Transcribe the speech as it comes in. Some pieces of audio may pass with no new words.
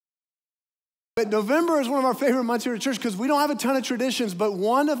November is one of our favorite months here at church because we don't have a ton of traditions, but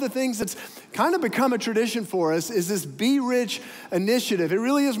one of the things that's kind of become a tradition for us is this Be Rich initiative. It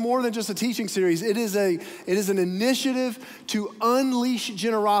really is more than just a teaching series. It is an initiative to unleash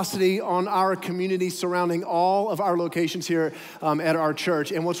generosity on our community surrounding all of our locations here at our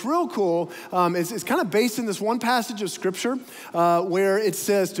church. And what's real cool is it's kind of based in this one passage of scripture where it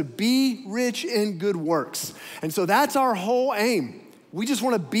says to be rich in good works. And so that's our whole aim. We just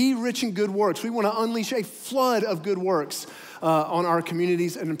want to be rich in good works. We want to unleash a flood of good works on our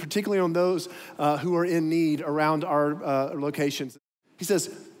communities and particularly on those who are in need around our locations. He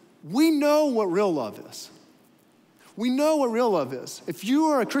says, we know what real love is. We know what real love is. If you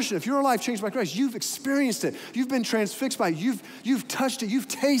are a Christian, if you're a life changed by Christ, you've experienced it. You've been transfixed by it. You've touched it. You've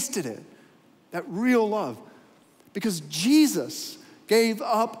tasted it. That real love. Because Jesus gave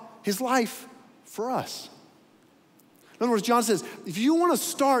up his life for us. In other words, John says, if you want to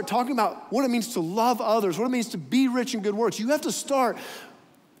start talking about what it means to love others, what it means to be rich in good works, you have to start,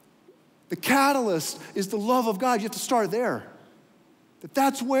 the catalyst is the love of God. You have to start there.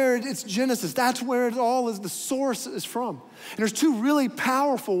 That's where it's Genesis. That's where it all is, the source is from. And there's two really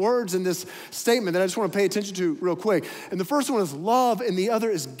powerful words in this statement that I just want to pay attention to real quick. And the first one is love and the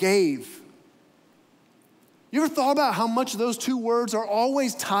other is gave. You ever thought about how much those two words are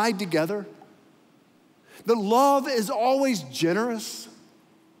always tied together? That love is always generous.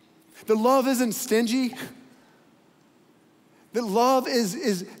 That love isn't stingy. That love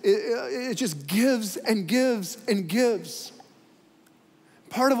it just gives and gives and gives.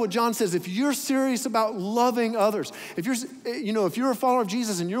 Part of what John says, if you're serious about loving others, if you're a follower of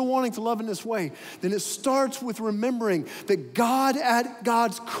Jesus and you're wanting to love in this way, then it starts with remembering that God at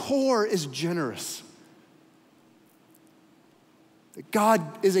God's core is generous. That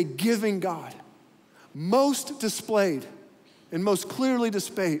God is a giving God. Most displayed and most clearly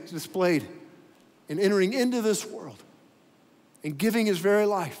displayed in entering into this world and giving his very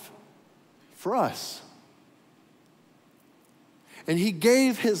life for us. And he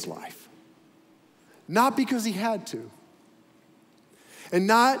gave his life, not because he had to, and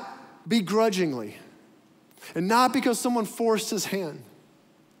not begrudgingly, and not because someone forced his hand,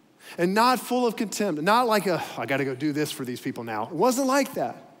 and not full of contempt, not like I gotta go do this for these people now. It wasn't like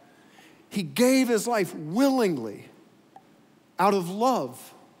that. He gave his life willingly out of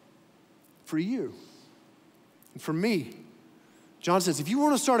love for you and for me. John says, if you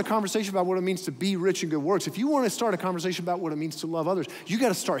want to start a conversation about what it means to be rich in good works, if you want to start a conversation about what it means to love others, you got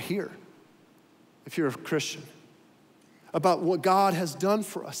to start here if you're a Christian, about what God has done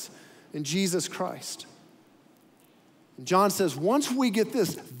for us in Jesus Christ. And John says, once we get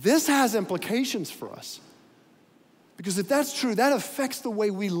this has implications for us. Because if that's true, that affects the way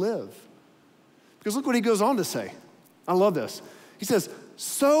we live. Because look what he goes on to say. I love this. He says,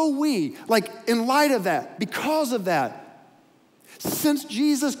 so we, like in light of that, because of that, since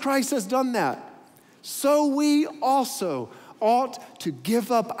Jesus Christ has done that, so we also ought to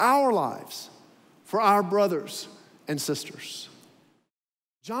give up our lives for our brothers and sisters.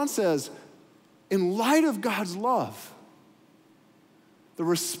 John says, in light of God's love, the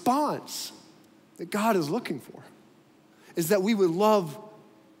response that God is looking for is that we would love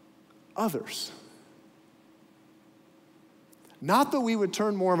others. Not that we would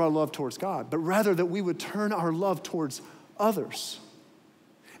turn more of our love towards God, but rather that we would turn our love towards others.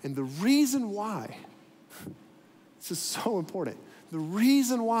 And the reason why, this is so important, the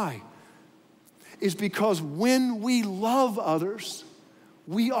reason why is because when we love others,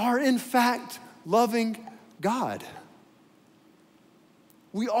 we are in fact loving God.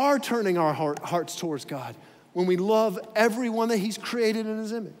 We are turning our hearts towards God when we love everyone that he's created in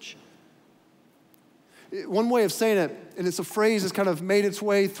his image. One way of saying it, and it's a phrase that's kind of made its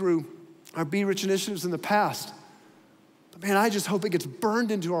way through our Be Rich initiatives in the past, but man, I just hope it gets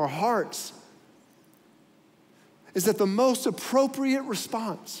burned into our hearts, is that the most appropriate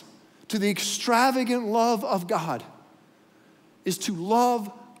response to the extravagant love of God is to love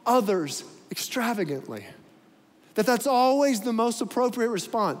others extravagantly. That's always the most appropriate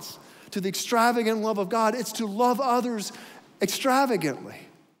response to the extravagant love of God. It's to love others extravagantly.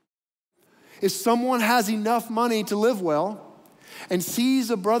 If someone has enough money to live well and sees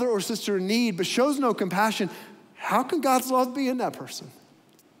a brother or sister in need but shows no compassion, how can God's love be in that person?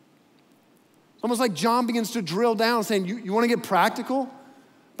 Almost like John begins to drill down saying, you want to get practical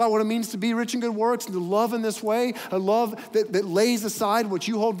about what it means to be rich in good works and to love in this way, a love that lays aside what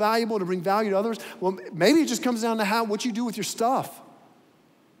you hold valuable to bring value to others? Well, maybe it just comes down to what you do with your stuff,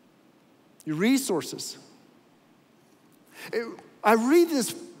 your resources. I read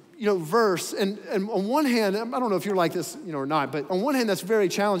this verse, and on one hand, I don't know if you're like this, or not, but on one hand, that's very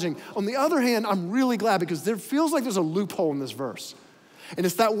challenging. On the other hand, I'm really glad because there feels like there's a loophole in this verse. And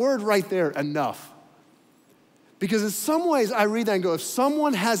it's that word right there, enough. Because in some ways, I read that and go, if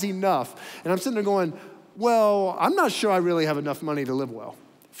someone has enough, and I'm sitting there going, well, I'm not sure I really have enough money to live well.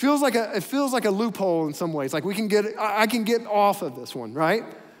 It feels like a loophole in some ways. Like I can get off of this one, right?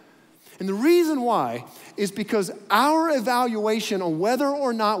 And the reason why is because our evaluation on whether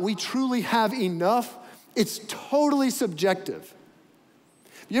or not we truly have enough, it's totally subjective.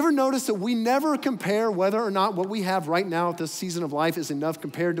 You ever notice that we never compare whether or not what we have right now at this season of life is enough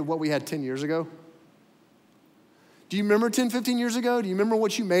compared to what we had 10 years ago? Do you remember 10, 15 years ago? Do you remember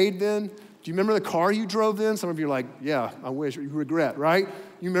what you made then? Do you remember the car you drove then? Some of you are like, yeah, I wish, you regret, right?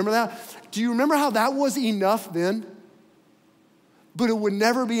 You remember that? Do you remember how that was enough then? But it would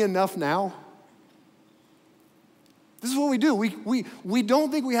never be enough now. This is what we do. We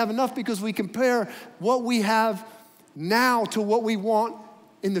don't think we have enough because we compare what we have now to what we want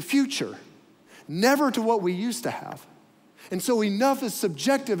in the future, never to what we used to have. And so enough is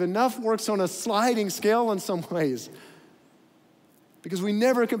subjective. Enough works on a sliding scale in some ways because we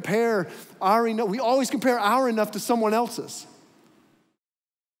never compare our enough. We always compare our enough to someone else's.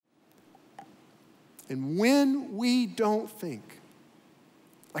 And when we don't think,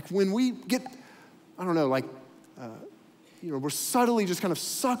 like when we get, I don't know, like, we're subtly just kind of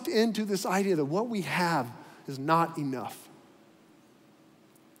sucked into this idea that what we have is not enough.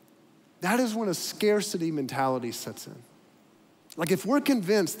 That is when a scarcity mentality sets in. Like if we're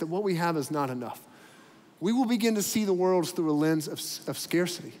convinced that what we have is not enough, we will begin to see the world through a lens of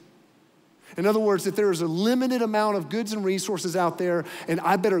scarcity. In other words, if there is a limited amount of goods and resources out there, and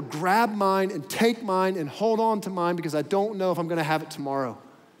I better grab mine and take mine and hold on to mine because I don't know if I'm gonna have it tomorrow.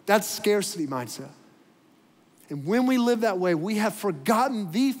 That's scarcity mindset. And when we live that way, we have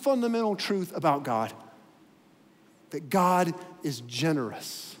forgotten the fundamental truth about God, that God is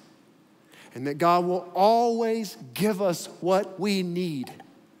generous and that God will always give us what we need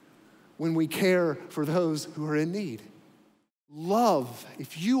when we care for those who are in need. Love,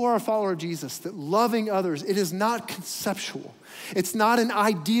 if you are a follower of Jesus, that loving others, it is not conceptual. It's not an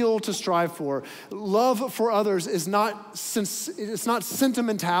ideal to strive for. Love for others is not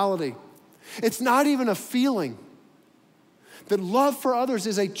sentimentality. It's not even a feeling. That love for others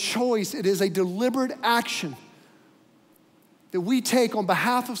is a choice. It is a deliberate action that we take on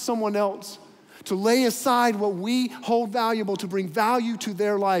behalf of someone else to lay aside what we hold valuable to bring value to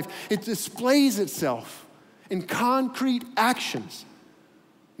their life. It displays itself in concrete actions,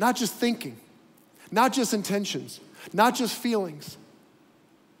 not just thinking, not just intentions, not just feelings.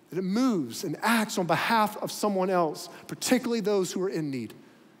 That it moves and acts on behalf of someone else, particularly those who are in need.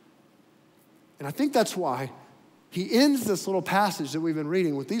 And I think that's why he ends this little passage that we've been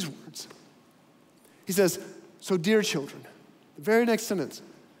reading with these words. He says, so dear children, the very next sentence,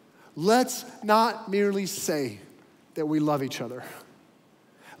 let's not merely say that we love each other.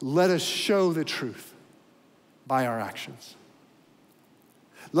 Let us show the truth by our actions.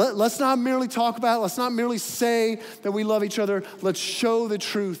 Let's not merely talk about it. Let's not merely say that we love each other. Let's show the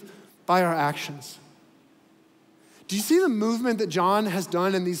truth by our actions. Do you see the movement that John has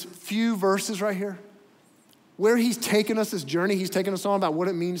done in these few verses right here? Where he's taken us, this journey he's taken us on about what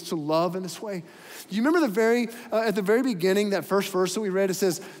it means to love in this way. Do you remember at the very beginning, that first verse that we read, it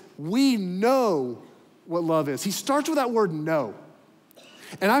says, we know what love is. He starts with that word know.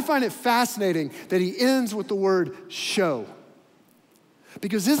 And I find it fascinating that he ends with the word show.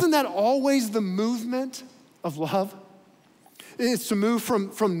 Because isn't that always the movement of love? It's to move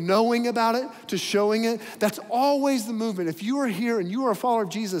from knowing about it to showing it. That's always the movement. If you are here and you are a follower of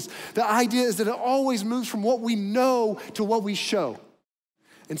Jesus, the idea is that it always moves from what we know to what we show.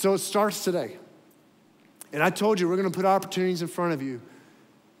 And so it starts today. And I told you we're gonna put opportunities in front of you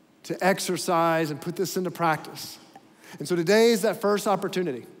to exercise and put this into practice. And so today is that first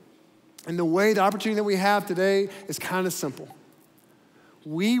opportunity. And the opportunity that we have today is kind of simple.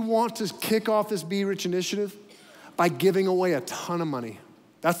 We want to kick off this Be Rich initiative by giving away a ton of money.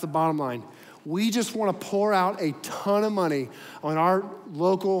 That's the bottom line. We just want to pour out a ton of money on our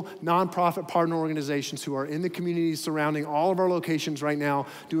local nonprofit partner organizations who are in the communities surrounding all of our locations right now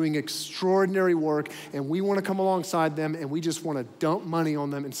doing extraordinary work, and we want to come alongside them and we just want to dump money on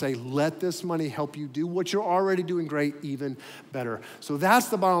them and say, let this money help you do what you're already doing great even better. So that's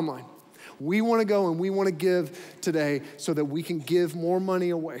the bottom line. We want to go and we want to give today so that we can give more money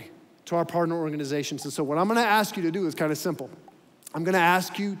away to our partner organizations. And so what I'm going to ask you to do is kind of simple. I'm going to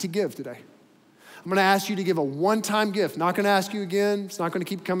ask you to give today. I'm gonna ask you to give a one-time gift. Not gonna ask you again. It's not gonna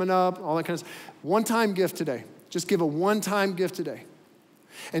keep coming up, all that kind of stuff. One-time gift today. Just give a one-time gift today.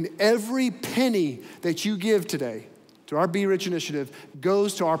 And every penny that you give today to our Be Rich initiative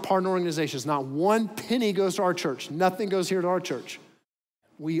goes to our partner organizations. Not one penny goes to our church. Nothing goes here to our church.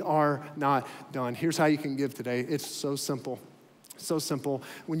 We are not done. Here's how you can give today. It's so simple. So simple.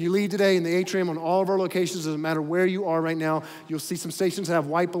 When you leave today in the atrium on all of our locations, doesn't matter where you are right now, you'll see some stations that have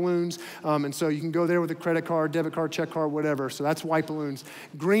white balloons. And so you can go there with a credit card, debit card, check card, whatever. So that's white balloons.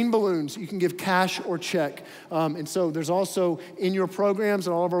 Green balloons, you can give cash or check. And so there's also in your programs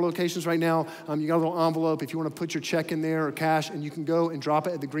at all of our locations right now, you got a little envelope if you want to put your check in there or cash, and you can go and drop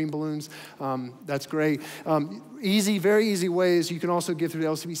it at the green balloons. That's great. Easy, very easy ways. You can also give through the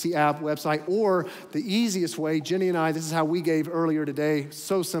LCBC app, website, or the easiest way, Jenny and I, this is how we gave earlier today,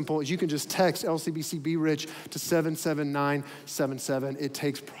 so simple, is you can just text LCBC Be Rich to 77977. It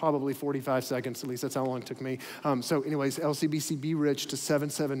takes probably 45 seconds, at least that's how long it took me. So anyways, LCBC Be Rich to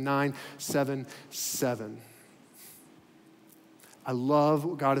 77977. I love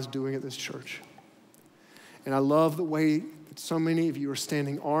what God is doing at this church. And I love the way that so many of you are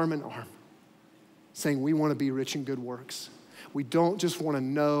standing arm in arm, saying we want to be rich in good works. We don't just want to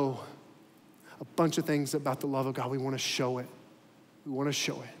know a bunch of things about the love of God. We want to show it. We want to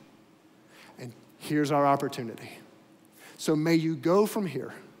show it. And here's our opportunity. So may you go from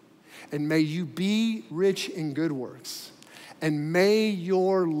here, and may you be rich in good works, and may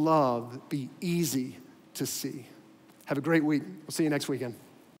your love be easy to see. Have a great week. We'll see you next weekend.